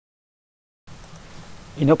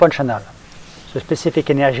In open channel, the specific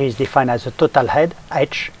energy is defined as the total head,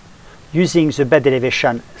 h, using the bed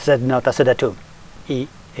elevation z0 as a datum, E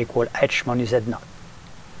equal h minus z0.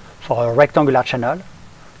 For a rectangular channel,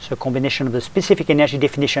 the combination of the specific energy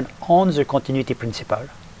definition and the continuity principle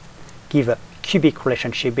give a cubic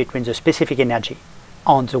relationship between the specific energy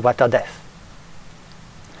and the water depth.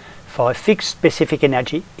 For a fixed specific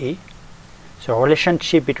energy, E, the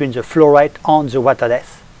relationship between the flow rate and the water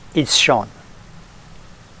depth is shown.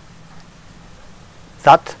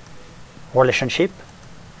 That relationship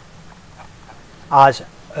has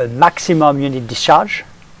a maximum unit discharge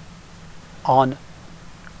on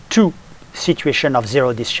two situations of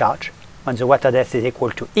zero discharge when the water depth is equal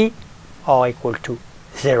to E or equal to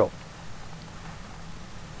 0.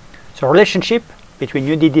 The relationship between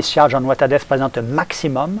unit discharge and water depth presents a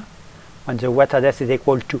maximum when the water depth is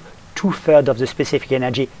equal to 2/3 of the specific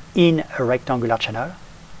energy in a rectangular channel.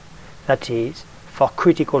 That is, for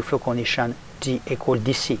critical flow condition D equal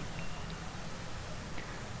dc.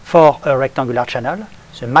 For a rectangular channel,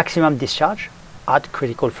 the maximum discharge at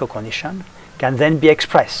critical flow condition can then be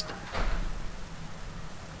expressed.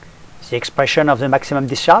 The expression of the maximum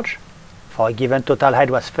discharge for a given total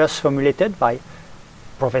head was first formulated by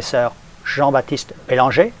Professor J.B.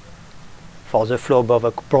 Bélanger for the flow above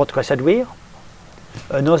a broad-crested weir.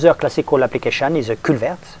 Another classical application is a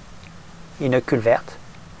culvert. In a culvert,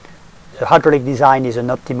 the hydraulic design is an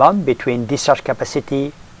optimum between discharge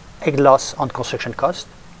capacity, egg loss and construction cost.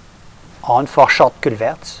 And for short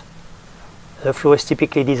culverts, the flow is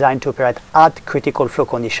typically designed to operate at critical flow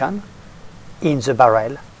condition in the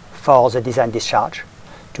barrel for the design discharge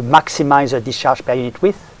to maximize the discharge per unit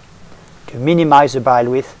width, to minimize the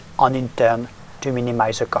barrel width, and in turn to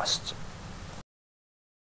minimize the costs.